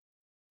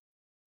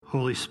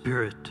Holy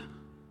Spirit,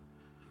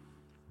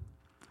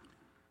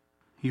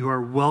 you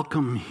are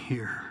welcome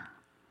here.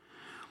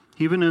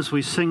 Even as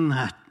we sing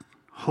that,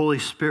 Holy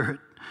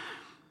Spirit,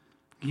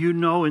 you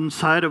know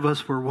inside of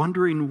us we're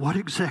wondering, what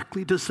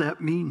exactly does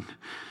that mean?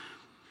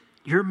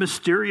 You're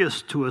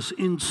mysterious to us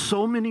in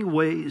so many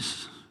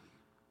ways.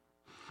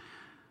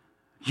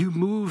 You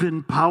move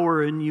in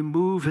power and you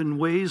move in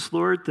ways,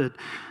 Lord, that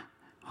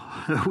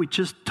we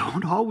just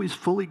don't always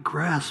fully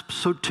grasp.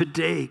 So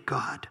today,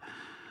 God,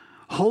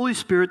 Holy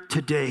Spirit,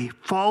 today,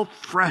 fall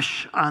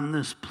fresh on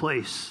this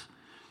place.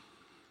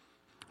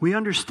 We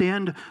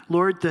understand,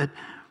 Lord, that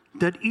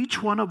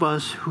each one of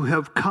us who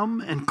have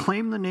come and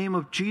claimed the name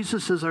of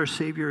Jesus as our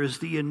Savior is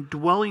the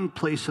indwelling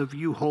place of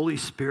you, Holy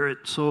Spirit.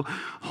 So,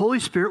 Holy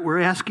Spirit,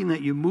 we're asking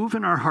that you move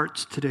in our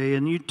hearts today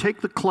and you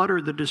take the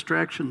clutter, the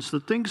distractions,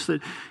 the things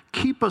that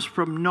keep us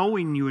from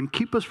knowing you and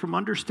keep us from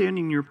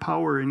understanding your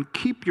power and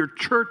keep your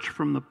church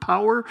from the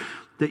power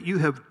that you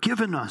have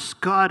given us.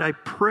 God, I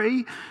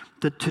pray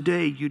that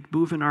today you'd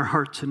move in our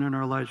hearts and in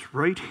our lives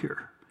right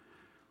here.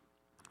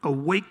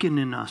 Awaken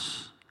in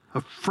us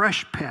a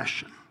fresh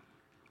passion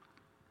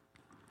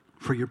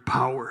for your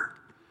power,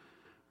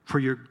 for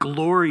your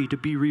glory to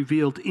be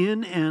revealed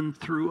in and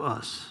through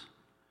us.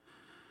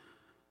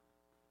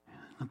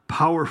 In the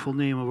powerful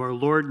name of our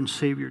Lord and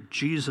Savior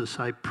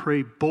Jesus, I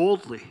pray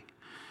boldly.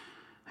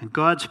 And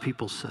God's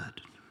people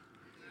said,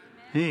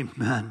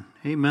 Amen.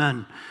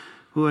 Amen.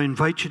 Well, I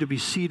invite you to be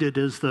seated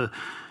as the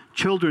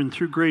children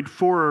through grade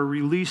 4 are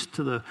released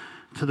to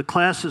the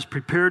classes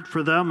prepared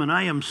for them. And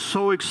I am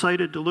so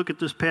excited to look at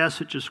this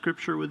passage of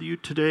Scripture with you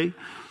today.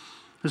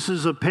 This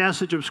is a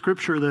passage of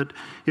Scripture that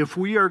if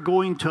we are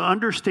going to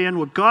understand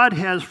what God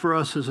has for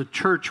us as a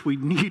church, we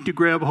need to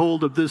grab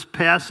hold of this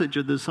passage,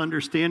 of this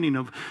understanding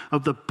of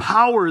the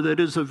power that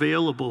is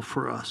available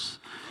for us.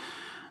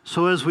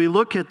 So as we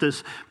look at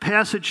this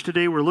passage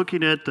today, we're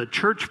looking at the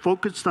church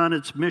focused on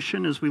its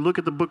mission as we look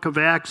at the book of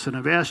Acts. And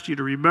I've asked you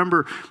to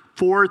remember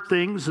 4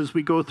 things as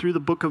we go through the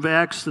book of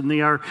Acts. And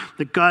they are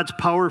that God's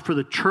power for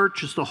the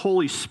church is the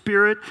Holy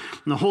Spirit.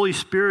 And the Holy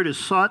Spirit is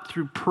sought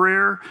through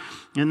prayer.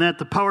 And that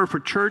the power for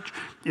church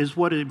is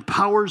what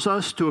empowers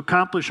us to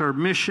accomplish our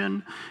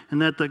mission.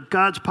 And that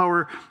God's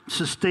power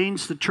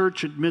sustains the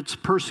church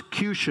amidst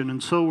persecution.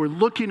 And so we're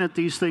looking at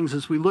these things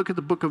as we look at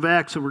the book of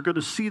Acts. And we're going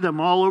to see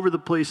them all over the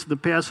place in the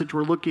passage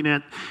we're looking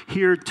at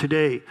here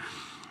today.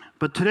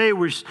 But today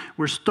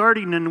we're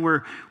starting and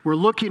we're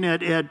looking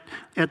at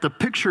the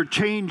picture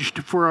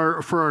changed for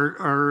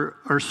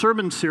our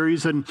sermon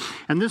series, and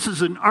this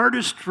is an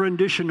artist's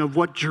rendition of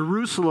what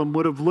Jerusalem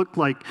would have looked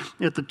like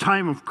at the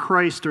time of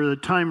Christ, or the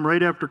time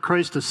right after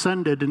Christ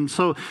ascended. And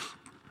so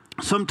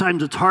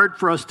sometimes it's hard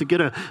for us to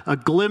get a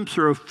glimpse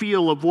or a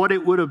feel of what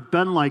it would have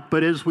been like.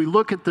 But as we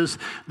look at this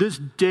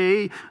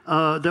day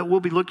that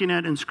we'll be looking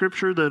at in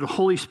Scripture, the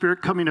Holy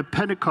Spirit coming at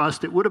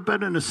Pentecost, it would have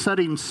been in a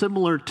setting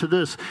similar to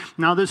this.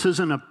 Now, this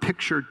isn't a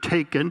picture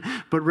taken,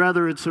 but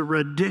rather it's a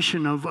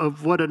rendition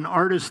of what an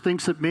artist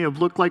thinks it may have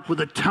looked like,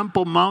 with a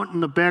Temple Mount in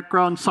the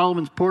background,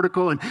 Solomon's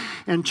portico,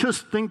 and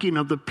just thinking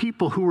of the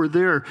people who were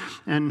there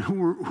and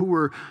who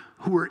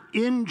were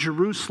in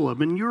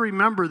Jerusalem. And you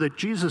remember that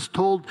Jesus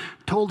told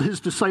his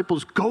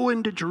disciples, go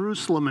into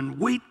Jerusalem and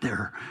wait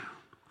there,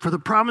 for the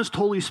promised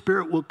Holy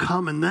Spirit will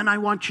come, and then I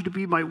want you to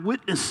be my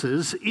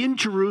witnesses in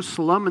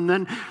Jerusalem, and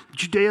then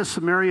Judea,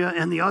 Samaria,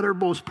 and the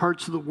uttermost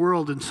parts of the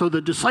world. And so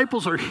the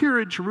disciples are here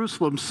in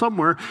Jerusalem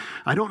somewhere.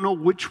 I don't know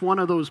which one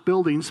of those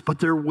buildings, but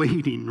they're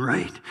waiting,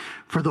 right,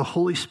 for the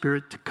Holy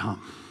Spirit to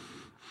come.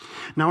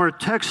 Now our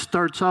text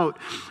starts out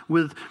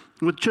with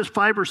just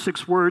 5 or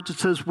 6 words. It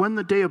says, when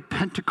the day of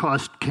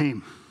Pentecost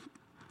came.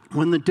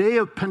 When the day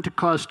of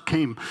Pentecost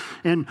came.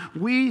 And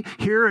we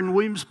here in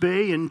Williams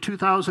Bay in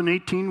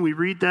 2018, we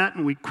read that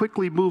and we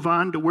quickly move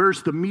on to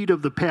where's the meat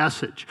of the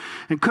passage.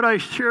 And could I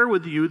share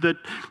with you that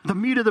the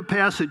meat of the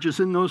passage is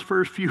in those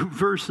first few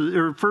verses,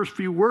 or first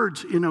few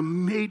words, in a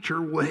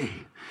major way.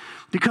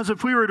 Because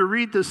if we were to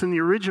read this in the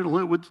original,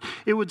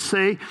 it would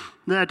say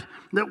that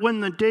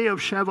when the day of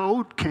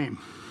Shavuot came.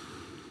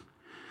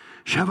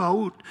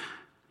 Shavuot,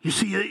 you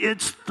see,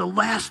 it's the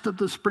last of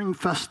the spring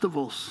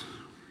festivals.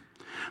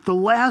 The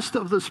last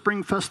of the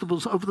spring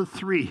festivals of the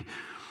 3.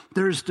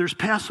 There's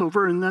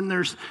Passover, and then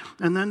there's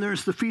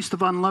the Feast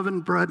of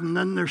Unleavened Bread, and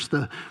then there's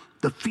the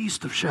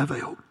Feast of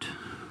Shavuot.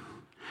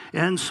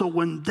 And so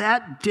when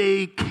that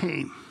day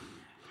came,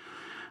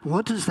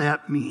 what does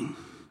that mean?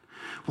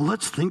 Well,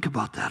 let's think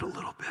about that a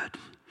little bit.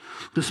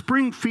 The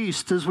spring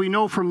feast, as we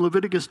know from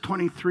Leviticus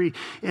 23,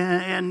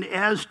 and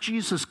as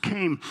Jesus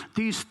came,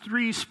 these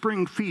 3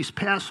 spring feasts,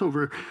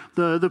 Passover,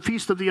 the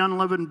Feast of the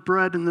Unleavened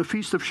Bread, and the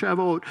Feast of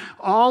Shavuot,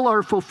 all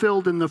are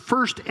fulfilled in the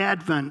first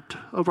advent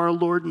of our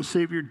Lord and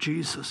Savior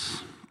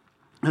Jesus.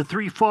 The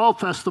 3 fall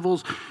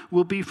festivals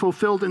will be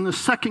fulfilled in the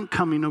second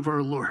coming of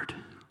our Lord.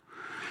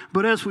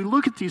 But as we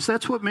look at these,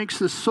 that's what makes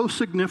this so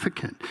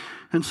significant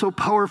and so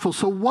powerful.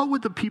 So what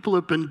would the people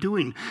have been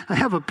doing? I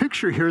have a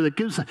picture here that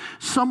gives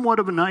somewhat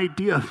of an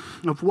idea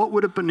of what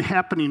would have been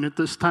happening at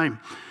this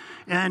time.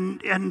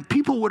 And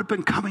people would have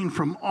been coming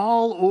from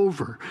all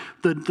over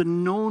the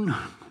known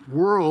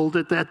world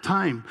at that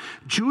time.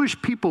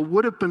 Jewish people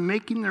would have been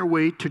making their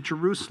way to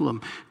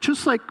Jerusalem.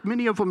 Just like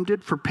many of them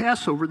did for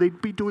Passover,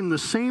 they'd be doing the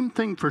same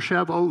thing for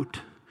Shavuot.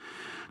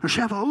 Now,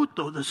 Shavuot,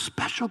 though, the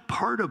special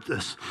part of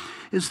this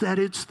is that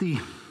it's the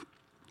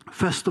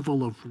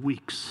Festival of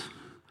Weeks.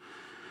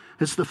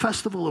 It's the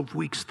Festival of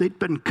Weeks. They'd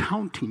been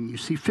counting,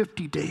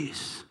 50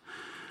 days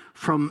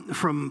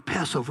from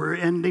Passover,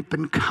 and they've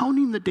been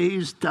counting the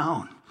days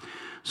down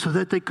so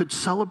that they could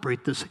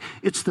celebrate this.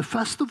 It's the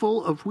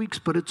Festival of Weeks,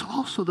 but it's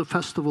also the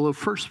Festival of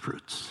First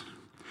Fruits.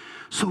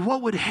 So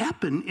what would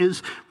happen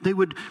is they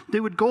would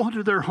go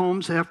into their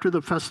homes after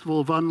the Festival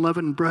of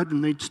Unleavened Bread,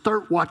 and they'd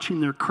start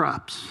watching their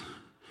crops,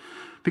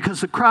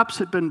 because the crops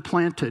had been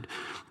planted.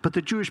 But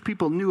the Jewish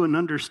people knew and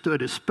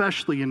understood,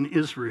 especially in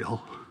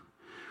Israel,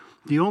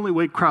 the only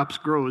way crops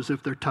grow is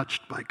if they're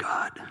touched by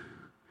God.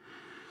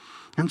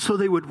 And so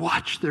they would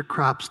watch their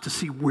crops to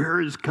see,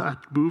 where is God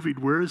moving?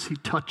 Where is he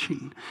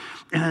touching?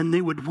 And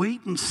they would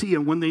wait and see.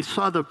 And when they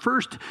saw the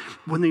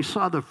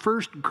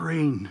first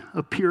grain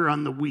appear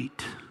on the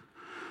wheat,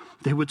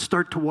 they would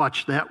start to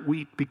watch that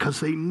wheat,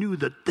 because they knew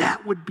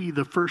that would be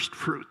the first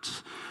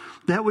fruits.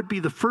 That would be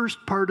the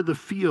first part of the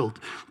field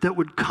that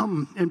would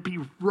come and be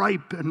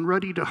ripe and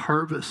ready to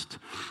harvest.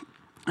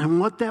 And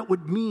what that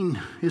would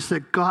mean is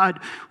that God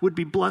would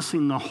be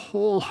blessing the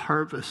whole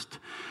harvest.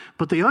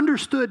 But they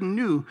understood and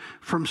knew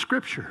from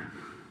Scripture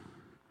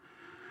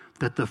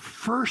that the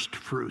first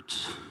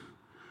fruits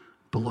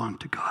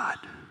belonged to God.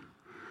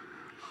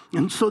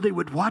 And so they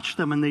would watch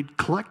them and they'd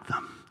collect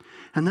them.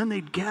 And then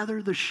they'd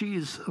gather the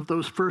sheaves of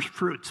those first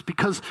fruits.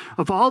 Because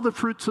of all the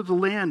fruits of the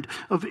land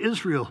of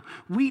Israel,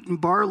 wheat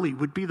and barley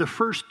would be the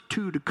first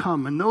two to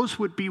come. And those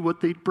would be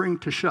what they'd bring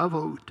to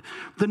Shavuot.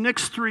 The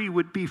next three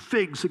would be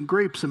figs and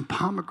grapes and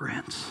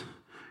pomegranates.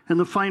 And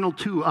the final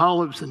two,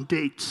 olives and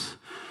dates.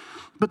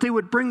 But they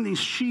would bring these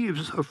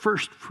sheaves of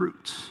first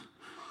fruits.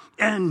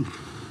 And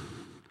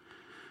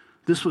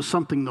this was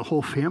something the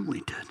whole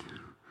family did.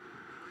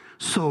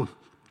 So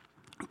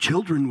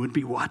children would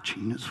be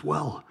watching as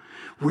well.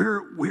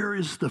 Where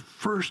is the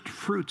first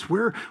fruits?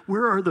 Where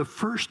are the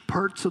first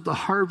parts of the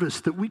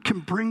harvest that we can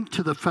bring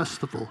to the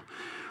festival?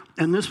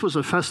 And this was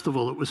a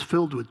festival that was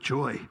filled with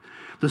joy.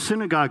 The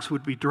synagogues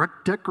would be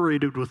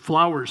decorated with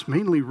flowers,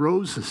 mainly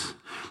roses.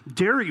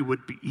 Dairy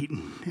would be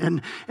eaten,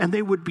 and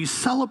they would be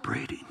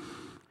celebrating.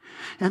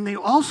 And they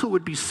also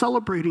would be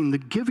celebrating the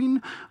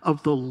giving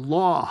of the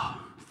law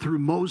through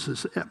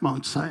Moses at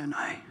Mount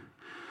Sinai,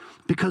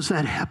 because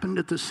that happened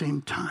at the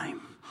same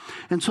time.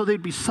 And so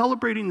they'd be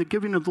celebrating the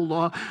giving of the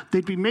law.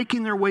 They'd be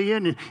making their way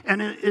in.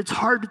 And it's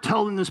hard to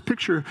tell in this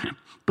picture,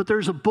 but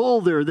there's a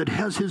bull there that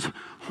has his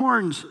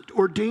horns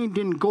ordained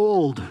in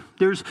gold.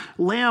 There's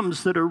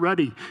lambs that are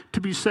ready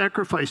to be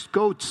sacrificed,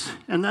 goats,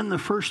 and then the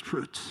first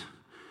fruits.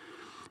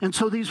 And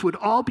so these would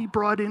all be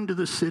brought into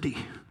the city.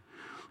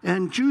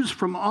 And Jews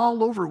from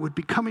all over would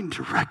be coming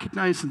to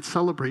recognize and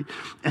celebrate.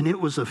 And it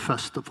was a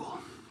festival.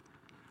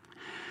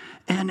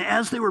 And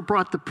as they were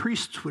brought, the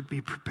priests would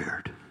be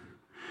prepared.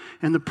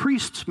 And the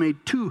priests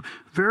made two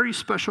very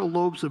special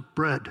loaves of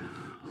bread,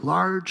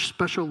 large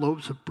special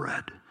loaves of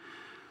bread.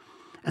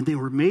 And they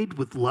were made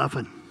with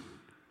leaven.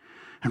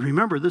 And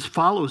remember, this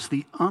follows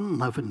the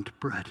unleavened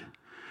bread.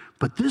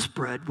 But this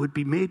bread would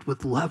be made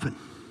with leaven.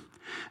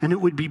 And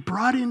it would be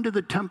brought into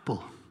the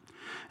temple.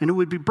 And it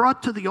would be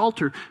brought to the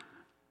altar.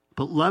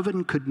 But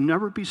leaven could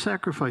never be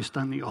sacrificed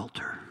on the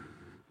altar.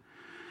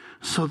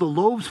 So the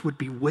loaves would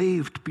be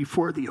waved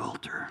before the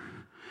altar,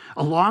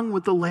 along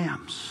with the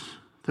lambs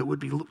that would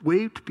be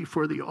waved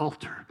before the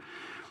altar.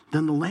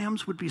 Then the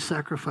lambs would be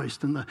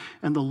sacrificed and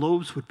the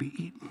loaves would be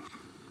eaten.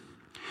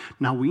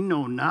 Now we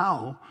know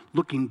now,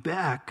 looking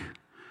back,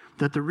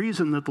 that the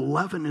reason that the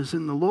leaven is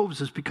in the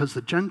loaves is because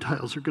the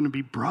Gentiles are going to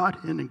be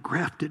brought in and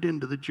grafted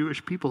into the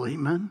Jewish people.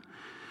 Amen?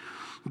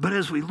 But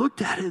as we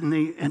looked at it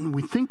and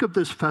we think of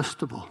this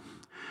festival,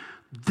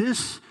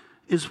 this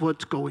is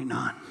what's going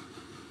on.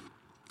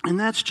 And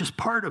that's just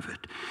part of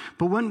it.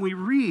 But when we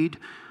read,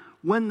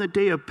 when the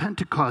day of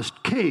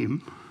Pentecost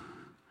came,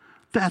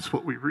 that's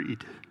what we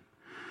read.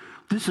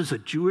 This is a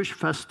Jewish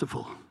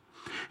festival.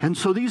 And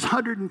so these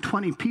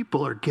 120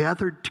 people are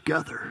gathered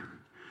together.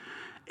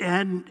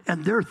 And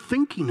they're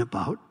thinking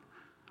about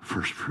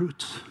first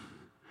fruits.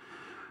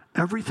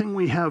 Everything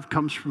we have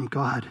comes from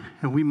God,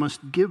 and we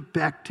must give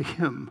back to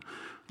him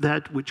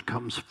that which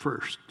comes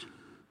first.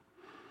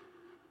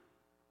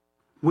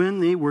 When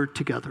they were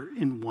together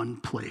in one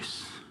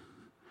place.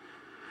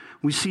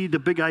 We see the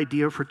big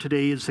idea for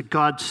today is that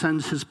God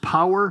sends his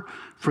power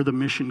for the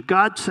mission.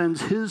 God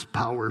sends his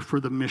power for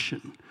the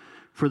mission,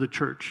 for the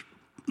church.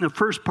 The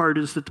first part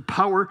is that the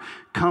power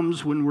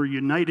comes when we're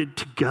united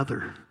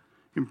together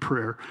in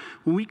prayer.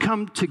 When we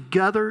come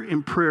together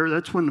in prayer,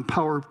 that's when the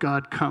power of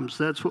God comes.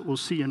 That's what we'll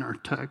see in our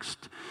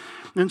text.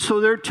 And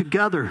so they're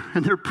together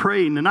and they're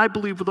praying. And I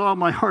believe with all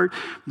my heart,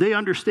 they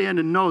understand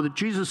and know that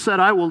Jesus said,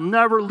 I will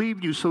never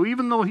leave you. So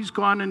even though he's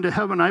gone into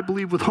heaven, I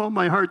believe with all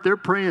my heart they're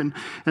praying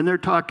and they're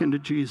talking to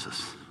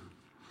Jesus.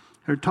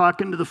 They're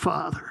talking to the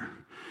Father.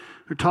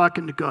 They're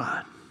talking to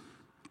God.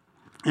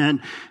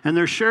 And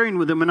they're sharing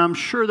with him, and I'm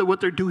sure that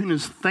what they're doing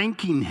is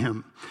thanking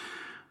him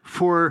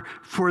for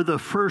the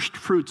first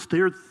fruits.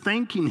 They're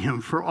thanking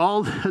him for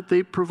all that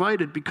they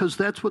provided, because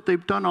that's what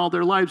they've done all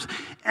their lives.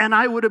 And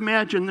I would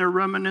imagine they're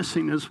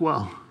reminiscing as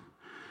well.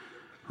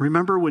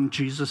 Remember when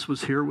Jesus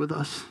was here with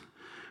us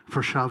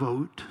for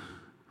Shavuot?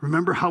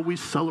 Remember how we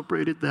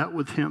celebrated that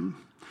with him?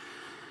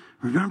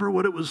 Remember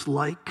what it was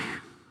like?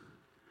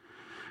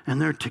 And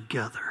they're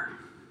together.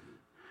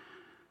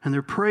 And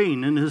they're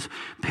praying. And as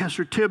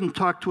Pastor Tim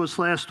talked to us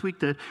last week,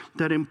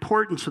 that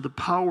importance of the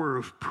power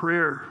of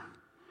prayer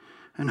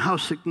and how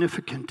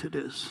significant it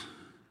is.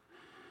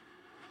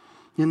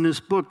 In this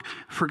book,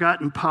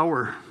 Forgotten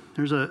Power,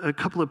 there's a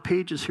couple of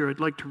pages here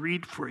I'd like to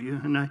read for you.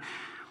 And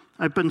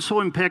I've been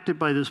so impacted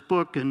by this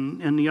book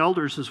and the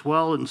elders as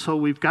well. And so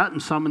we've gotten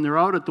some, and they're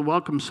out at the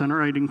Welcome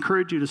Center. I'd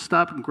encourage you to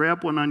stop and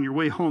grab one on your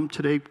way home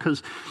today,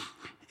 because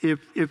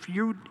if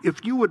you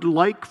would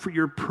like for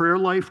your prayer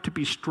life to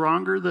be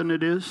stronger than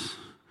it is,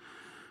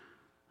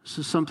 this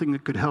is something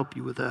that could help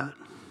you with that.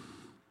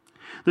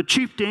 The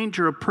chief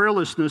danger of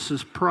prayerlessness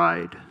is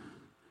pride.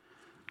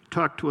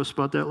 Talked to us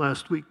about that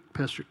last week,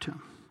 Pastor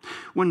Tim.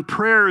 When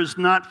prayer is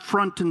not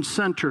front and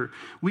center,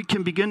 we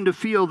can begin to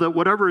feel that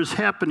whatever is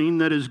happening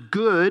that is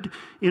good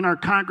in our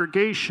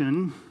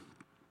congregation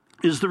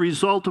is the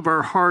result of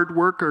our hard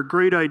work, our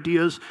great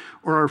ideas,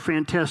 or our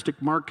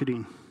fantastic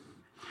marketing.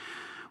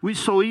 We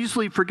so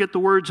easily forget the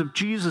words of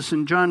Jesus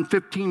in John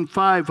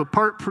 15:5.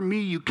 Apart from me,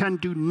 you can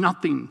do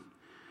nothing.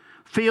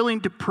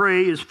 Failing to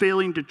pray is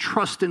failing to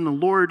trust in the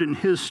Lord and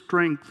his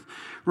strength.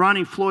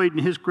 Ronnie Floyd, in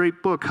his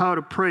great book, How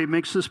to Pray,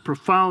 makes this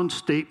profound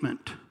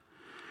statement.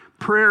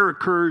 Prayer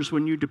occurs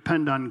when you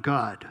depend on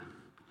God.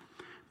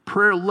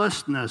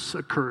 Prayerlessness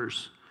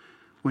occurs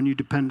when you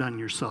depend on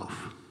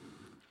yourself.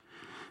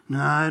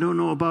 Now, I don't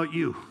know about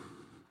you,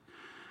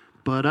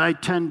 but I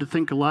tend to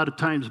think a lot of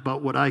times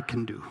about what I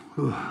can do.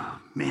 Oh,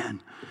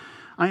 man,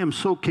 I am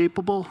so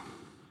capable.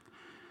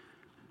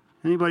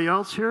 Anybody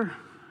else here?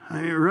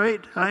 I mean,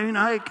 right? I mean,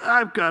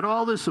 I've got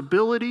all this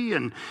ability,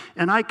 and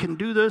I can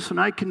do this, and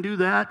I can do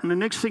that. And the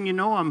next thing you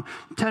know, I'm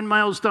 10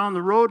 miles down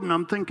the road, and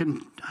I'm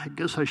thinking, I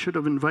guess I should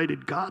have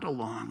invited God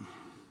along.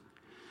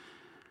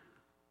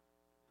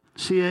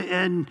 See,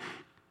 and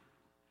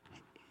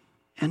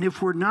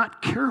if we're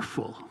not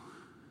careful,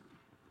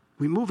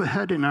 we move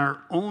ahead in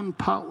our own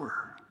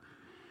power.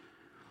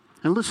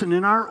 And listen,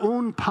 in our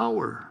own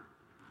power,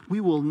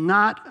 we will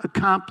not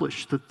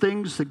accomplish the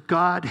things that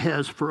God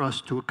has for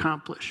us to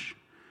accomplish.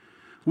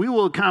 We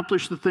will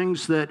accomplish the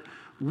things that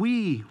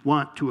we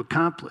want to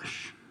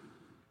accomplish.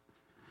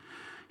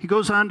 He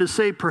goes on to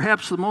say,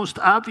 perhaps the most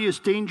obvious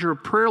danger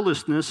of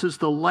prayerlessness is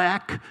the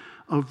lack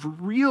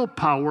of real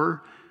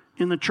power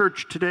in the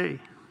church today.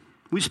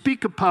 We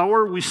speak of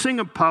power, we sing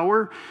of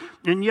power,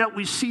 and yet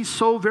we see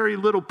so very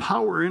little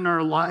power in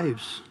our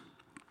lives.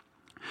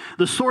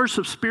 The source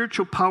of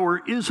spiritual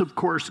power is, of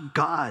course,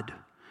 God.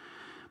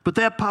 But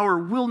that power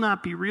will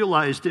not be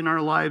realized in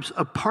our lives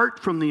apart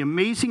from the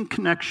amazing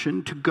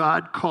connection to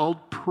God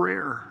called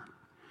prayer.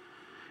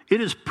 It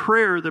is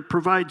prayer that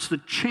provides the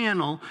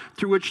channel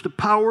through which the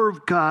power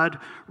of God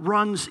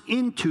runs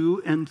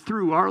into and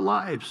through our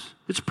lives.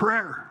 It's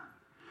prayer.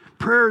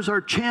 Prayer is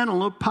our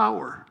channel of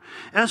power.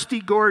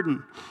 S.D.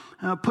 Gordon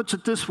puts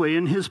it this way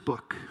in his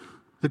book.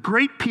 The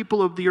great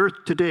people of the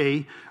earth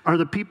today are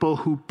the people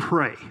who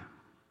pray.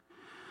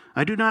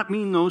 I do not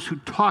mean those who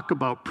talk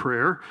about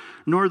prayer,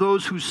 nor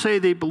those who say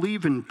they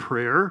believe in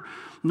prayer,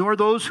 nor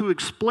those who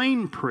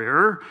explain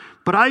prayer,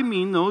 but I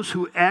mean those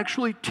who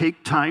actually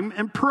take time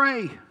and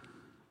pray.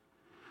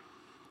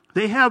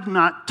 They have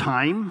not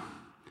time.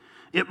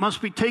 It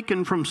must be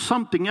taken from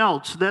something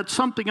else. That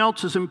something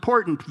else is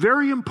important,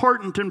 very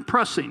important and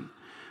pressing,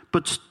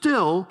 but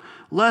still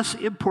less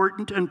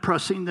important and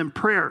pressing than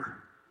prayer.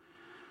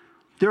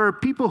 There are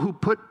people who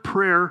put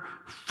prayer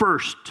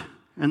first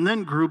and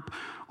then group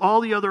all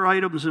the other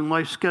items in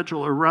life's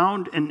schedule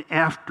around and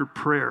after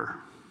prayer.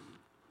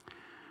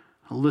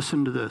 Now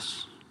listen to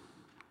this.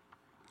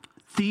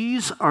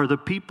 These are the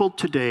people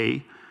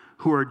today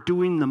who are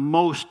doing the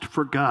most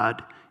for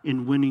God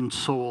in winning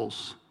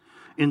souls,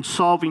 in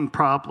solving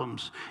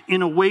problems,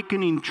 in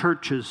awakening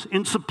churches,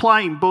 in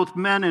supplying both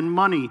men and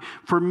money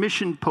for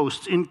mission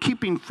posts, in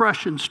keeping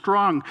fresh and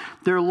strong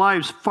their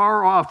lives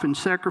far off in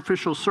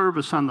sacrificial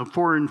service on the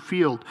foreign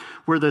field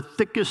where the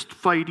thickest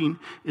fighting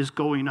is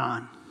going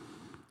on.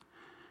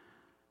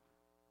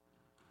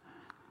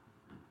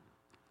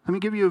 Let me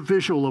give you a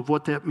visual of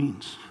what that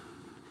means.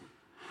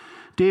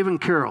 Dave and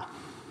Carol,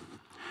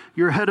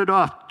 you're headed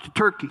off to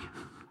Turkey.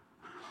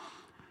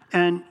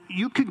 And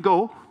you could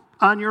go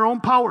on your own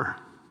power.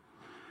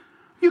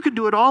 You could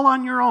do it all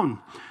on your own.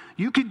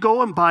 You could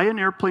go and buy an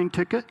airplane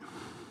ticket,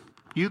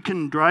 You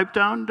can drive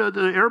down to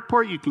the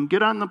airport. You can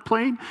get on the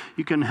plane.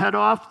 You can head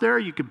off there.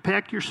 You can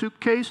pack your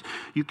suitcase.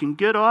 You can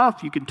get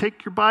off. You can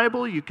take your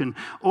Bible. You can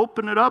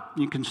open it up.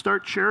 You can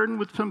start sharing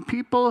with some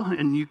people,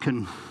 and you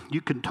can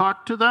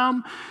talk to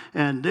them,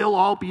 and they'll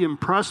all be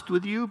impressed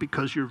with you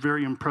because you're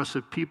very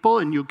impressive people,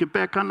 and you'll get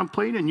back on the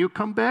plane, and you'll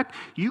come back.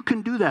 You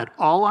can do that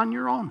all on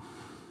your own.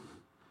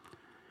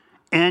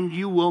 And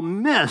you will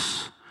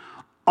miss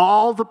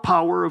all the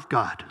power of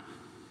God.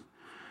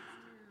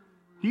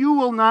 You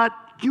will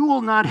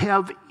not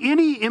have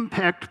any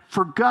impact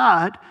for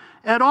God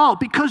at all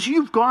because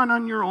you've gone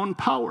on your own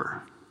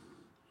power.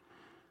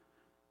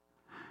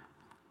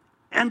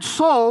 And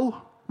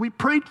so we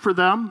prayed for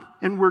them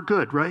and we're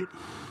good, right?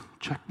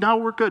 Check. Now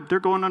we're good. They're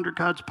going under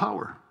God's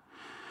power.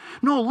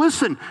 No,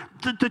 listen,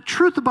 the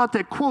truth about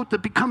that quote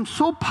that becomes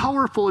so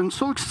powerful and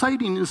so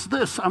exciting is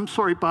this. I'm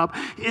sorry, Bob.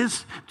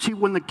 See,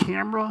 when the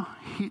camera,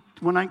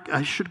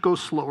 I should go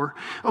slower.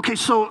 Okay,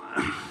 so,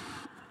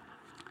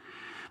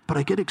 but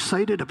I get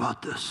excited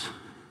about this.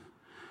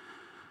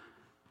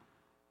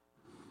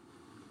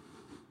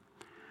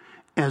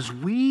 As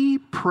we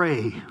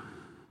pray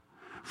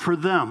for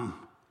them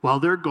while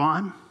they're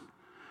gone,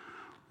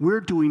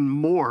 we're doing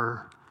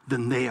more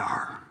than they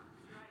are.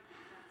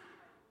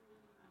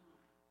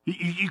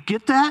 You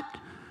get that?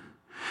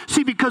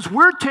 See, because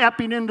we're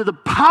tapping into the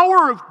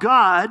power of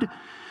God,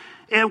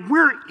 and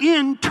we're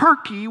in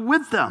Turkey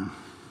with them.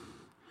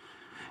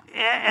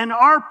 And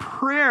our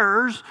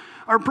prayers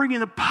are bringing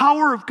the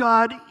power of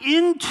God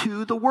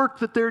into the work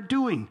that they're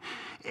doing.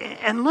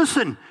 And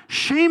listen,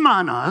 shame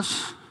on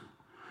us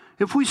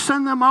if we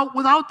send them out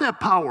without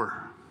that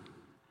power.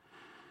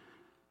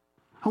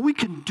 We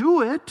can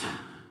do it,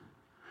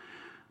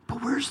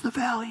 but where's the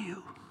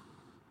value?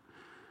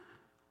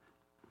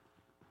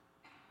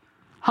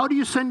 How do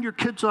you send your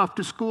kids off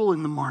to school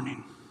in the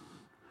morning?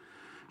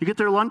 You get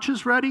their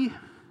lunches ready?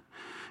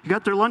 You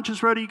got their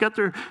lunches ready? You got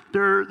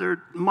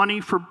their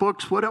money for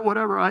books,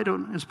 whatever.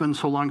 It's been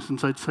so long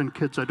since I'd sent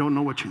kids, I don't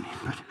know what you need.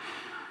 But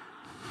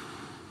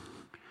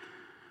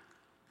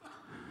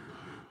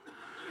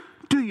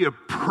do you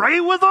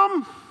pray with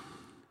them?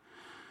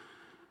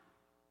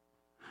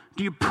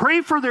 Do you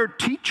pray for their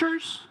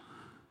teachers?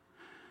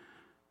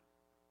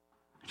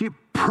 Do you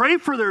pray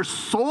for their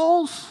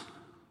souls?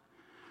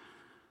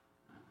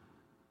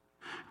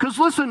 Because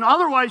listen,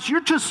 otherwise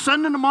you're just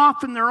sending them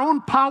off in their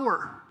own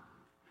power.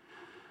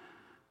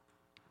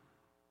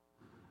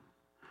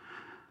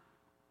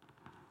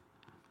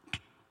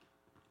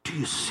 Do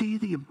you see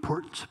the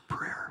importance of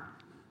prayer?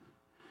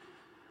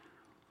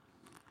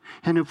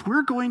 And if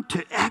we're going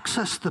to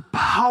access the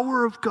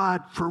power of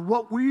God for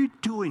what we're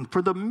doing,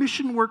 for the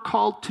mission we're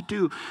called to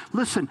do,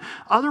 listen,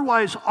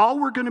 otherwise all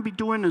we're going to be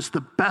doing is the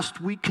best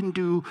we can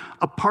do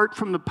apart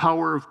from the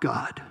power of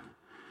God.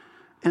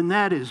 And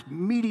that is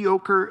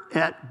mediocre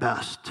at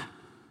best.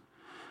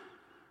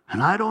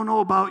 And I don't know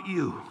about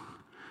you,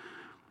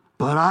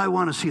 but I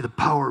want to see the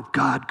power of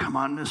God come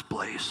on this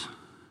place.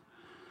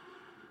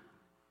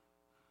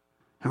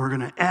 And we're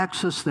going to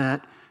access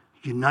that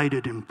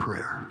united in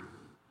prayer.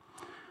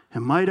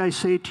 And might I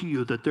say to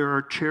you that there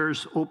are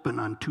chairs open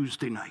on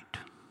Tuesday night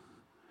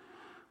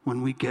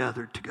when we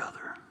gather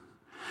together.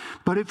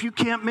 But if you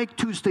can't make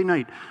Tuesday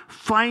night,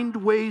 find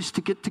ways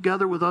to get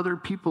together with other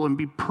people and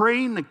be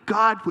praying that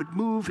God would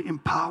move in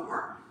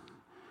power.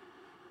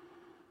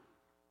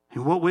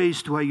 In what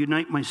ways do I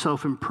unite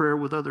myself in prayer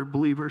with other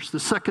believers? The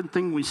second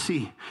thing we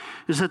see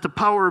is that the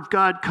power of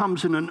God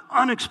comes in an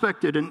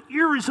unexpected and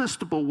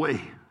irresistible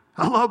way.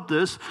 I love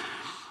this.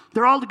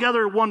 They're all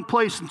together in one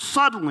place, and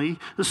suddenly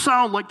the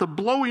sound like the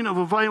blowing of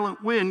a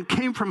violent wind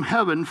came from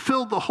heaven,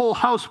 filled the whole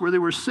house where they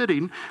were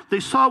sitting. They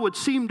saw what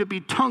seemed to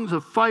be tongues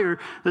of fire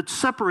that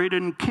separated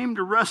and came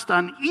to rest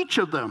on each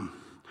of them.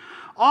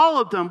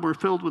 All of them were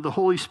filled with the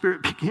Holy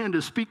Spirit, began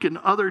to speak in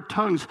other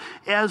tongues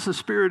as the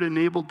Spirit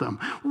enabled them.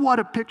 What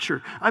a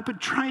picture. I've been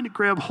trying to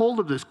grab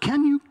hold of this.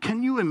 Can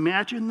you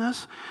imagine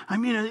this? I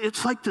mean,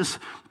 it's like this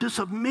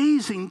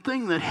amazing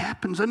thing that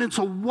happens, and it's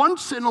a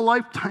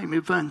once-in-a-lifetime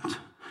event.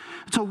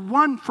 It's a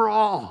one for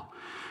all.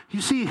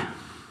 You see,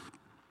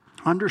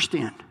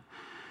 understand,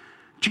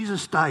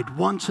 Jesus died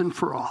once and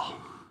for all.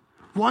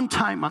 One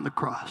time on the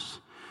cross.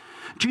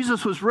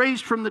 Jesus was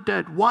raised from the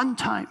dead one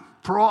time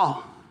for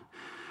all.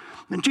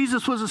 And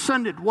Jesus was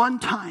ascended one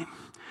time.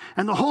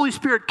 And the Holy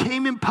Spirit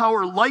came in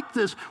power like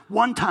this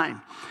one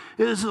time.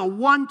 It is a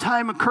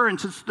one-time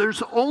occurrence.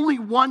 There's only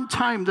one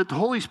time that the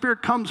Holy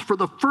Spirit comes for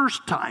the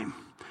first time.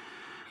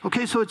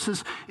 Okay, so it's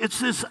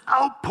this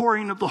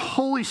outpouring of the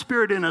Holy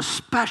Spirit in a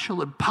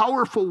special and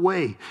powerful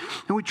way.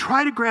 And we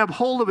try to grab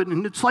hold of it,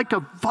 and it's like a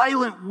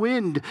violent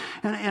wind.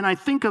 And I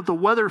think of the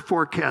weather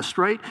forecast,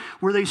 right?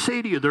 Where they say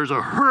to you, there's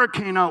a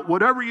hurricane out.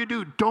 Whatever you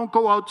do, don't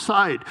go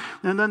outside.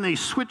 And then they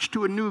switch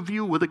to a new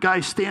view with a guy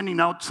standing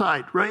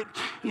outside, right?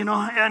 You know,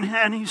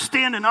 and he's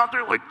standing out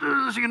there like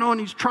this, you know, and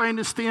he's trying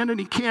to stand, and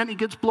he can't. He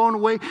gets blown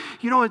away.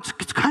 You know, it's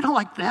kind of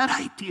like that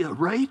idea,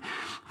 right?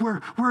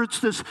 Where it's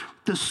this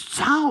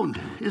sound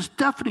is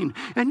deafening.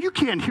 And you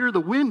can't hear the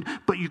wind,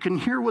 but you can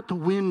hear what the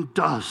wind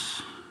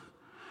does.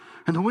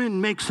 And the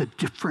wind makes a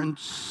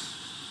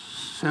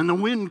difference. And the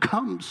wind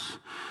comes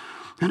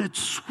and it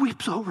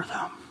sweeps over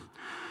them.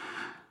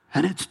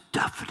 And it's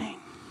deafening.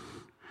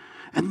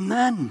 And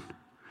then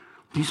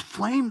these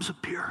flames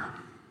appear.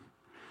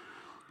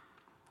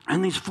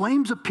 And these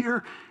flames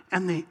appear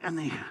and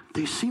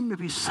they seem to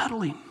be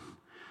settling.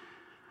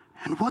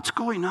 And what's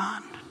going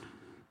on?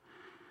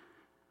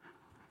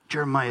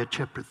 Jeremiah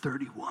chapter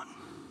 31.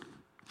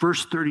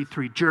 Verse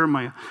 33,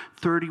 Jeremiah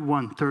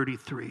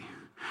 31:33.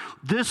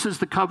 This is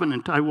the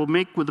covenant I will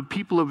make with the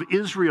people of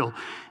Israel.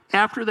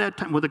 After that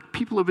time, with the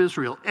people of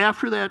Israel,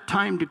 after that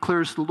time,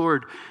 declares the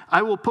Lord,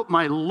 I will put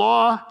my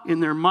law in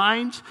their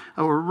minds.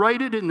 I will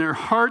write it in their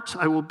hearts.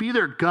 I will be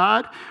their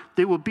God.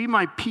 They will be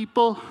my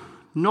people.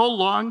 No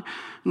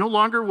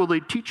longer will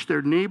they teach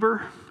their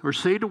neighbor or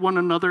say to one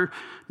another,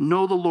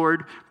 know the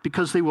Lord,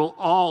 because they will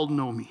all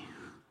know me,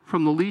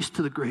 from the least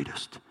to the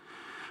greatest.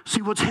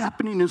 See, what's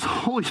happening is the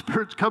Holy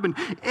Spirit's coming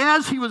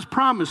as he was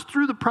promised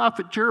through the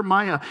prophet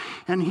Jeremiah,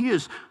 and he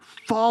is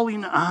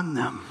falling on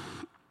them.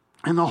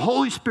 And the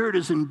Holy Spirit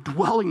is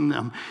indwelling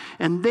them,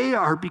 and they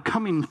are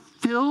becoming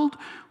filled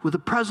with the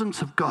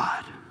presence of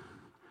God.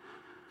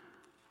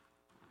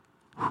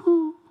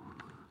 Whew.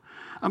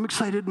 I'm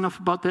excited enough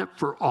about that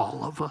for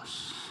all of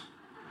us.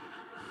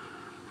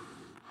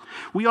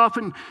 We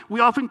often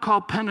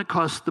call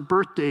Pentecost the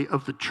birthday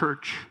of the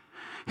church.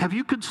 Have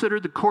you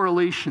considered the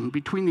correlation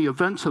between the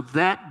events of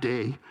that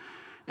day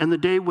and the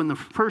day when the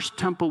first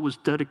temple was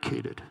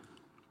dedicated?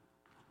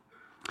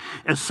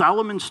 As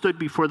Solomon stood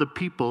before the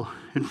people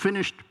and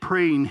finished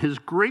praying his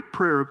great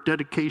prayer of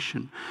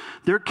dedication,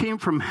 there came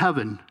from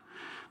heaven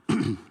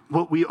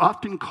what we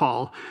often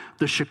call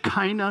the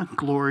Shekinah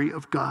glory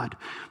of God.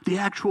 The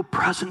actual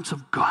presence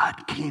of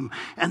God came,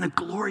 and the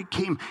glory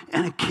came,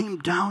 and it came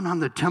down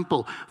on the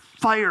temple.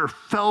 Fire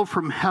fell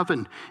from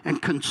heaven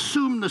and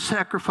consumed the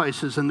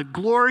sacrifices, and the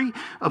glory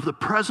of the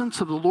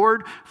presence of the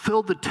Lord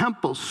filled the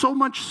temple, so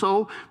much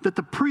so that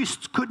the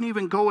priests couldn't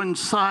even go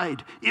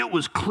inside. It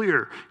was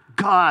clear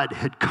God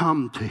had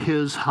come to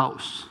his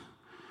house.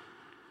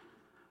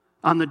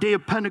 On the day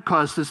of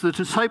Pentecost, as the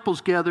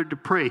disciples gathered to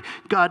pray,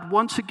 God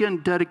once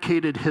again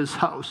dedicated his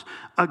house.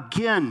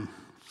 Again,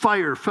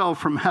 fire fell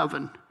from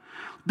heaven.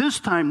 This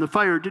time, the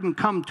fire didn't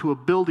come to a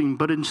building,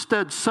 but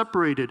instead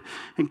separated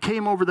and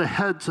came over the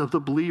heads of the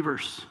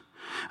believers.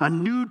 A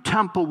new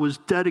temple was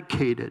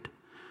dedicated,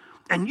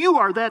 and you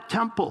are that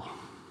temple.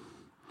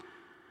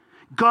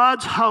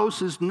 God's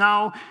house is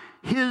now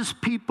his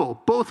people,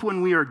 both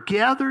when we are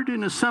gathered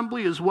in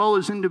assembly as well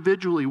as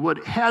individually.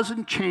 What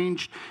hasn't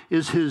changed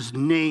is his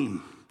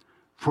name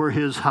for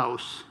his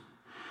house.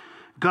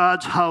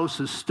 God's house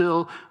is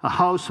still a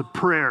house of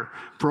prayer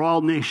for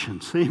all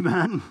nations.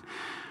 Amen.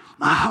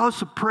 A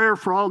house of prayer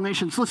for all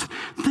nations. Listen,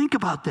 think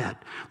about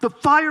that. The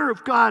fire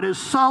of God, as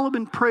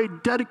Solomon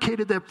prayed,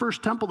 dedicated that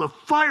first temple, the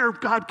fire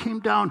of God came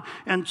down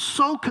and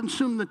so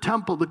consumed the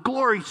temple. The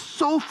glory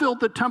so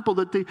filled the temple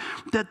that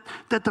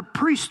the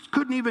priests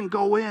couldn't even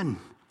go in.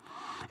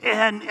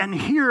 And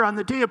here on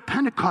the day of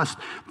Pentecost,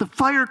 the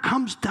fire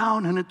comes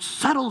down and it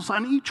settles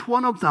on each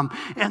one of them.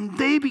 And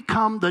they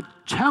become the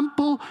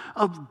temple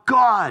of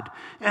God.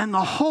 And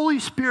the Holy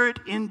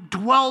Spirit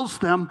indwells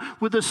them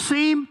with the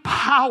same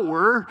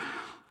power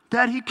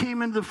that he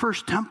came into the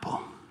first temple.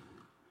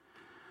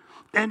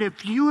 And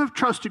if you have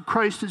trusted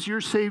Christ as your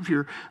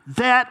Savior,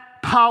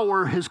 that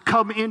power has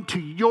come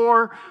into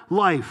your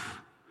life.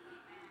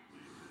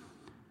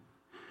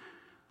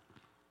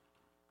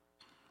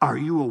 Are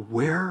you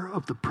aware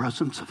of the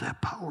presence of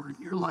that power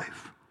in your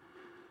life?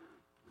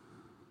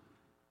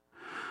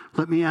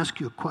 Let me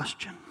ask you a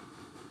question.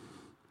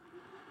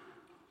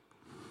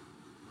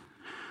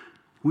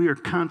 We are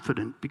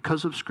confident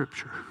because of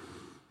Scripture.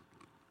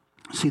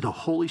 See, the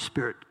Holy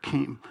Spirit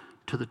came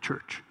to the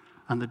church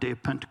on the day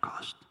of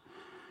Pentecost,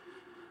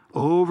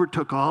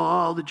 overtook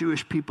all the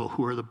Jewish people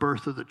who are the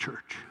birth of the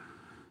church.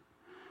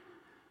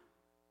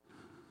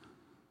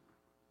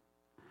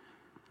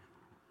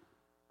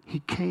 He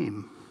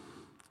came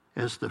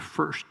as the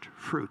first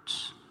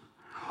fruits.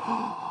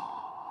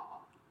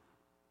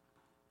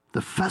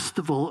 The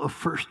festival of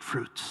first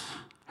fruits.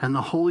 And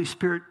the Holy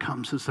Spirit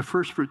comes as the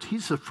first fruits.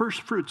 He's the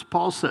first fruits,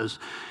 Paul says.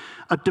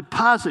 A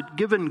deposit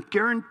given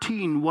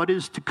guaranteeing what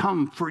is to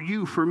come for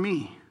you, for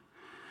me.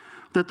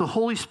 That the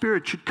Holy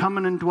Spirit should come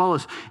and indwell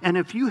us. And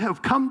if you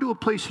have come to a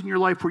place in your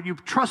life where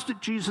you've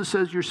trusted Jesus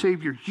as your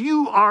Savior,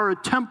 you are a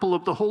temple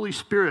of the Holy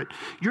Spirit.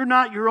 You're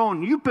not your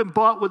own. You've been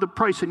bought with a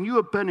price, and you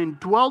have been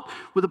indwelt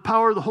with the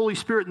power of the Holy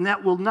Spirit, and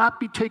that will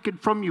not be taken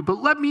from you.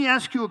 But let me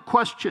ask you a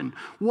question.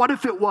 What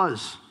if it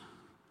was?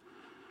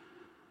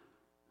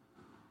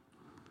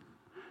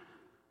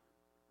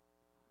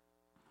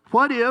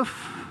 What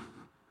if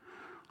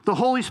the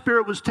Holy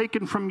Spirit was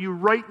taken from you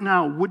right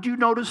now? Would you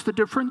notice the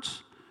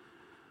difference?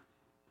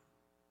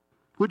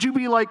 Would you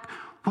be like,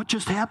 what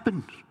just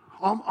happened?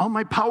 All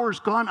my power's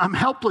gone. I'm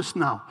helpless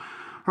now.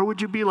 Or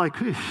would you be like,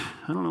 I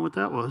don't know what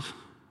that was?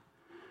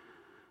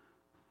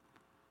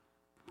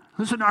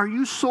 Listen, are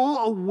you so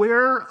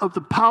aware of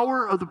the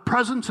power of the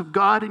presence of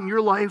God in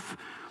your life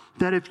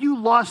that if you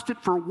lost it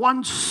for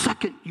 1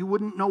 second, you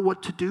wouldn't know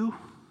what to do?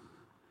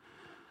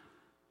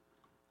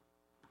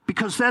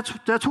 Because that's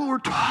what we're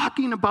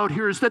talking about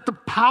here, is that the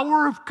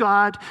power of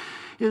God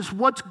is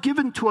what's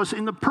given to us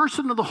in the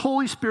person of the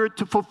Holy Spirit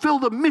to fulfill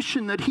the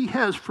mission that he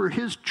has for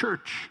his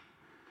church.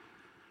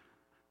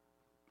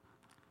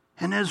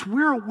 And as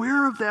we're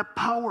aware of that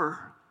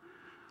power,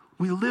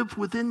 we live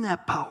within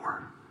that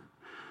power.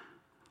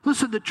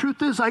 Listen, the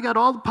truth is, I got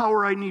all the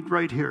power I need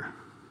right here.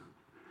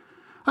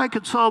 I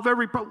could solve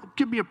every problem.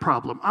 Give me a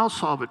problem. I'll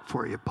solve it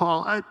for you,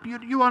 Paul.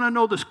 You want to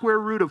know the square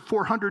root of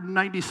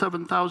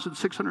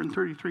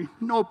 497,633?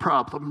 No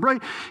problem,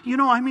 right?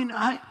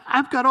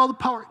 I've got all the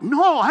power.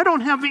 No, I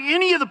don't have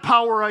any of the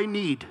power I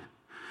need,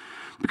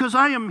 because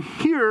I am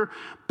here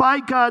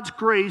by God's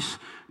grace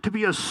to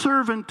be a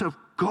servant of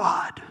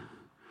God.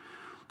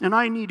 And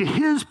I need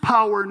his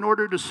power in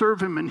order to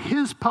serve him, and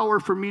his power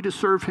for me to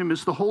serve him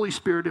is the Holy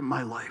Spirit in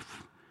my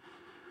life.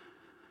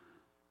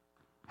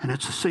 And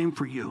it's the same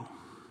for you.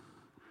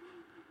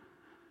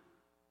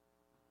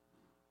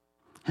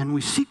 And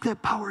we seek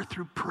that power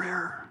through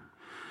prayer.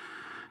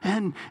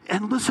 And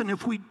listen,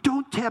 if we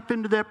don't tap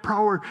into that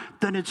power,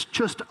 then it's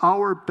just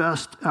our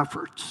best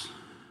efforts.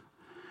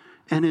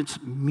 And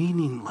it's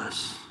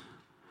meaningless.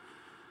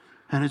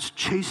 And it's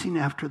chasing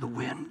after the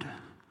wind.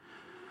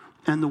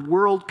 And the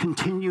world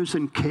continues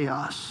in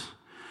chaos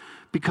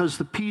because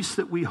the peace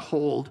that we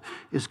hold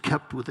is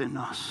kept within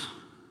us.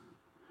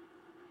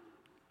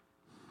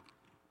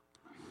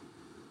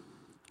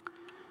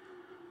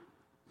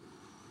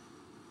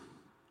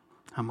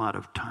 I'm out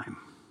of time.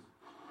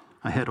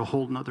 I had a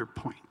whole nother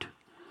point.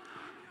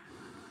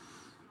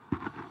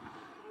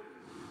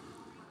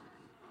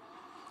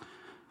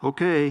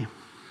 Okay.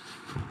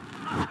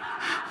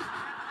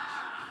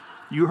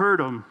 You heard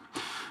him.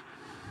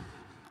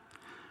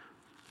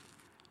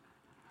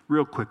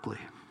 Real quickly.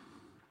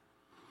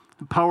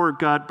 The power of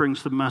God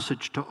brings the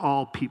message to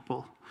all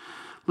people.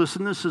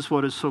 Listen, this is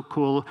what is so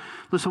cool.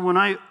 Listen, when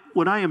I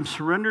am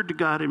surrendered to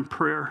God in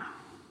prayer,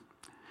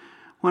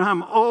 when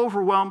I'm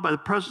overwhelmed by the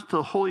presence of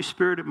the Holy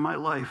Spirit in my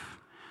life,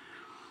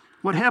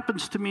 what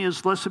happens to me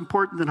is less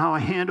important than how I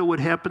handle what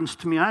happens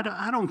to me.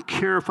 I don't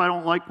care if I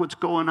don't like what's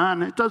going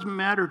on. It doesn't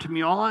matter to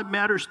me. All that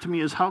matters to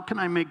me is, how can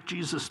I make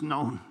Jesus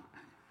known?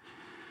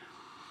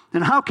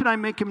 And how can I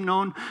make him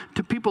known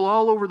to people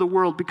all over the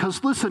world?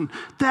 Because listen,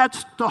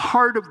 that's the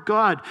heart of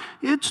God.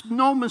 It's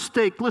no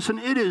mistake. Listen,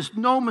 it is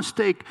no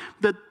mistake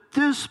that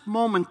this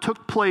moment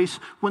took place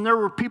when there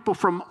were people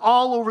from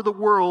all over the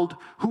world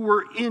who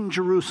were in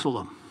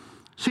Jerusalem.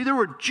 See, there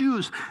were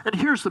Jews, and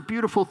here's the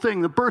beautiful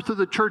thing. The birth of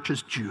the church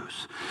is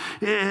Jews.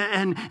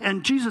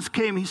 And Jesus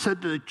came, he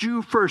said to the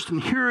Jew first,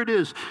 and here it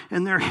is.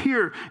 And they're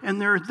here, and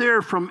they're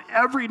there from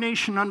every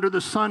nation under the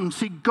sun.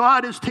 See,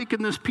 God has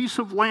taken this piece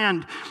of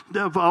land,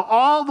 of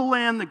all the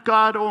land that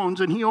God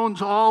owns, and he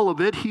owns all of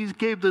it. He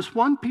gave this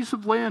one piece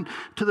of land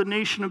to the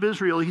nation of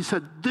Israel. He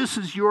said, this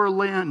is your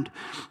land.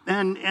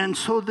 And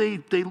so they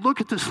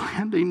look at this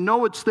land, they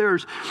know it's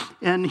theirs.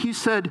 And he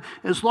said,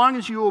 as long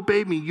as you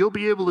obey me, you'll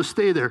be able to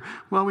stay there.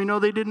 Well, we know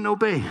they didn't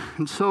obey.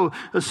 And so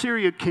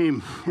Assyria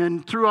came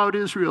and threw out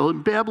Israel,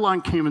 and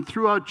Babylon came and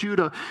threw out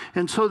Judah.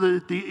 And so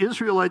the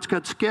Israelites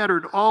got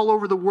scattered all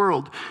over the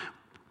world.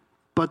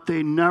 But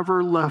they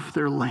never left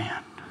their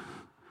land.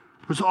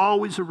 There was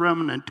always a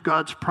remnant,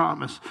 God's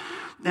promise.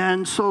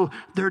 And so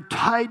they're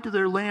tied to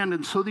their land.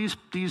 And so these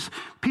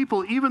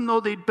people, even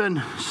though they'd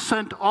been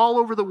sent all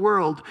over the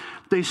world,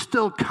 they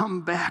still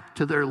come back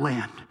to their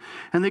land.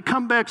 And they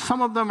come back,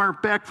 some of them are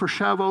back for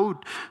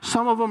Shavuot.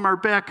 Some of them are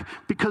back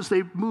because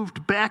they've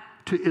moved back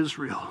to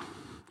Israel.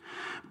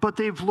 But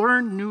they've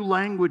learned new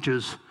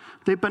languages.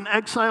 They've been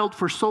exiled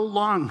for so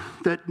long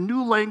that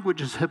new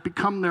languages have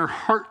become their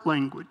heart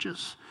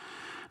languages.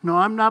 No,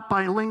 I'm not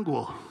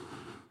bilingual.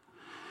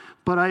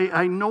 But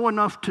I know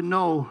enough to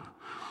know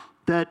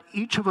that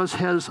each of us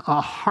has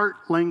a heart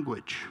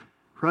language,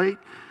 right?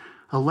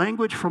 A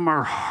language from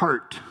our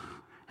heart.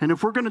 And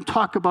if we're going to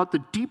talk about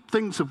the deep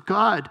things of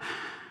God,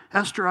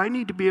 Esther, I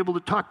need to be able to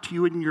talk to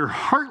you in your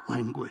heart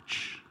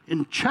language,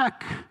 in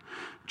Czech.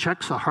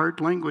 Czech's a hard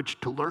language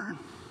to learn.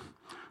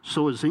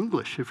 So is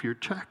English if you're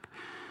Czech.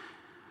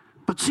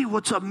 But see,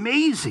 what's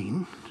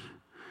amazing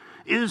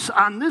is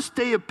on this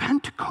day of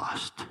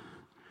Pentecost,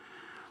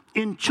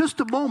 in just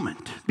a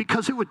moment,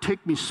 because it would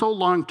take me so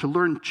long to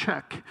learn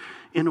Czech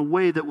in a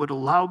way that would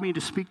allow me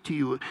to speak to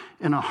you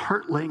in a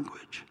heart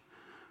language.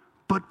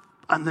 But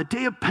on the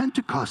day of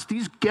Pentecost,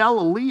 these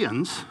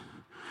Galileans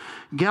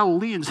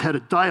had a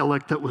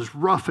dialect that was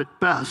rough at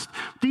best.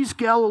 These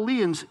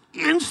Galileans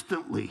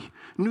instantly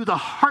knew the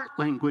heart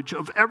language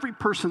of every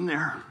person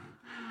there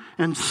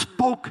and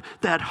spoke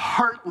that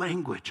heart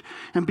language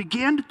and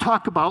began to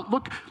talk about,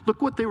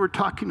 look what they were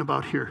talking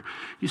about here.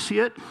 You see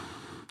it?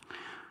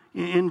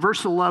 In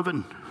verse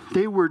 11,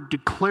 they were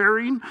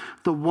declaring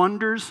the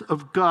wonders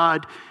of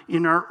God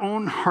in our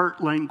own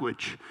heart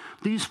language.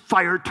 These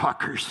fire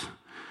talkers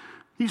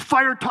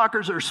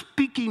are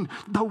speaking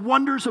the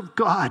wonders of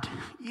God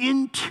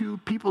into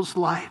people's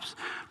lives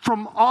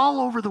from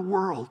all over the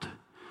world.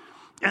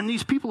 And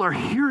these people are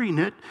hearing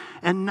it,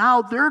 and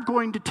now they're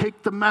going to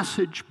take the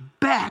message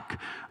back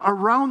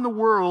around the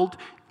world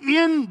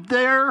in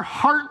their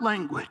heart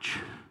language,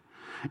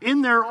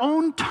 in their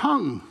own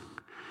tongue.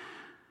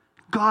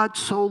 God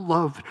so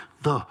loved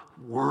the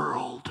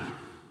world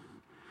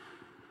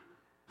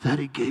that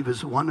he gave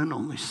his one and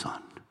only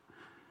Son.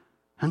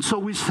 And so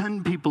we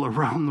send people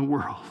around the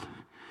world.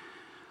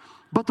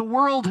 But the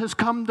world has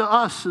come to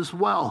us as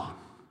well.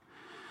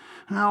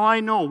 Now, I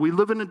know we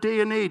live in a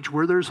day and age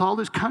where there's all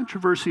this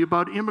controversy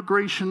about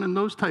immigration and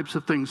those types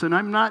of things. And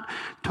I'm not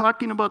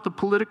talking about the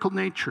political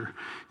nature.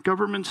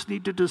 Governments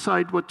need to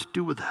decide what to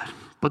do with that.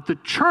 But the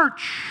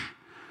church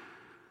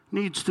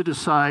needs to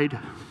decide,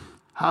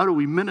 how do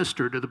we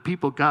minister to the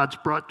people God's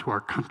brought to our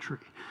country?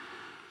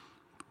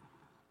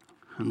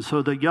 And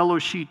so the yellow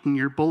sheet in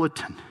your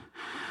bulletin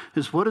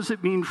is, what does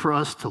it mean for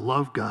us to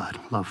love God,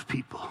 love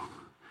people?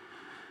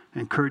 I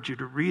encourage you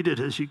to read it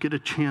as you get a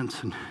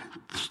chance and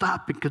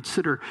stop and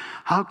consider,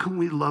 how can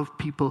we love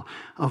people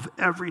of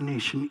every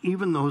nation,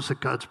 even those that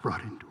God's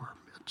brought into our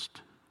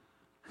midst?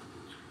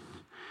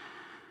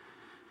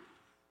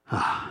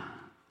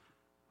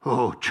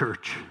 Oh,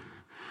 church.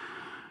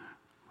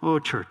 Oh,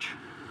 church.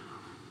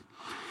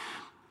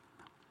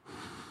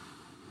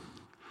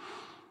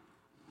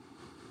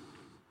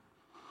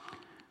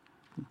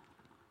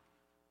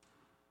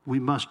 We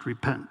must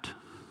repent.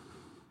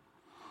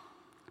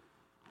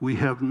 We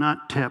have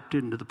not tapped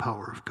into the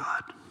power of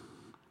God.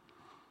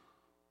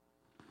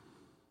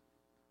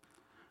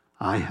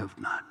 I have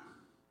not.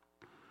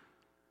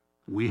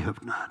 We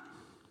have not.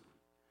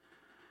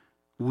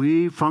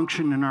 We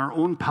function in our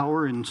own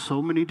power in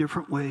so many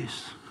different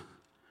ways.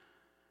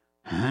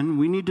 And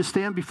we need to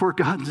stand before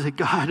God and say,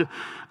 God,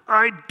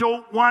 I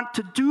don't want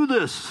to do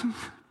this.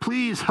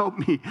 Please help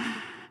me.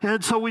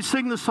 And so we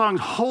sing the song,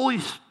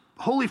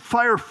 Holy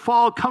fire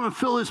fall, come and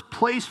fill his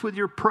place with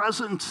your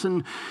presence.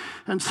 And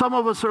some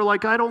of us are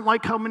like, I don't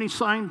like how many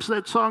times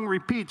that song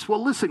repeats.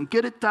 Well, listen,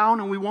 get it down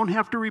and we won't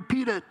have to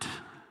repeat it.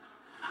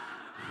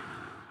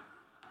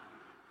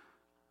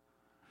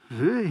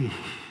 Hey.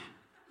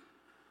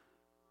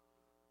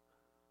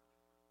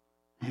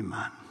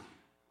 Amen.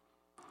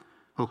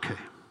 Okay,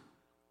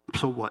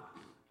 so what?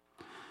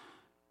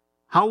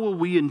 How will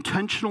we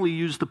intentionally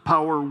use the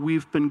power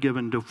we've been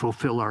given to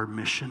fulfill our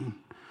mission?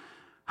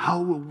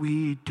 How will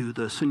we do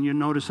this? And you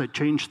notice I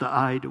changed the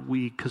I to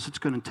we because it's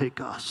going to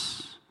take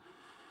us.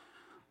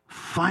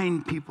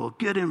 Find people,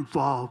 get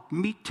involved,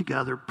 meet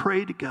together,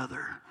 pray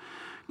together.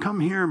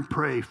 Come here and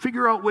pray.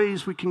 Figure out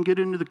ways we can get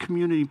into the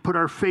community, put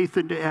our faith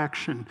into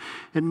action,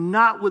 and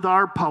not with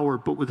our power,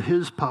 but with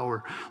his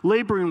power,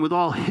 laboring with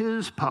all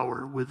his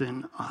power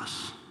within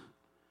us.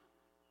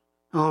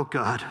 Oh,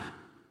 God.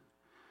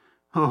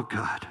 Oh,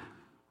 God.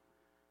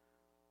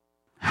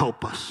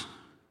 Help us.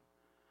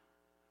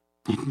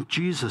 In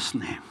Jesus'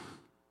 name,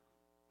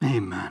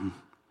 amen.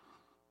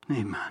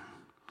 Amen.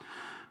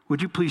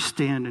 Would you please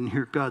stand and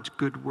hear God's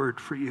good word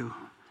for you?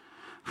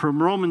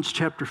 From Romans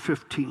chapter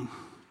 15.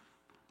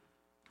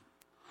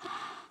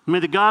 May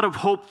the God of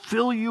hope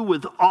fill you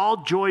with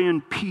all joy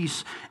and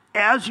peace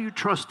as you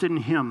trust in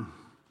him,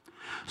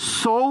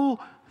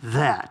 so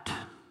that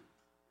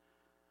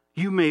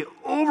you may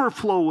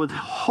overflow with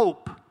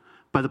hope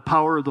by the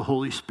power of the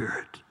Holy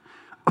Spirit.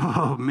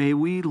 Oh, may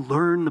we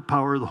learn the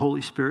power of the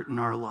Holy Spirit in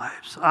our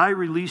lives. I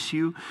release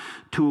you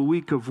to a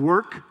week of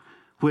work,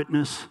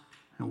 witness,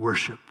 and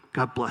worship.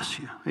 God bless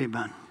you.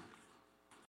 Amen.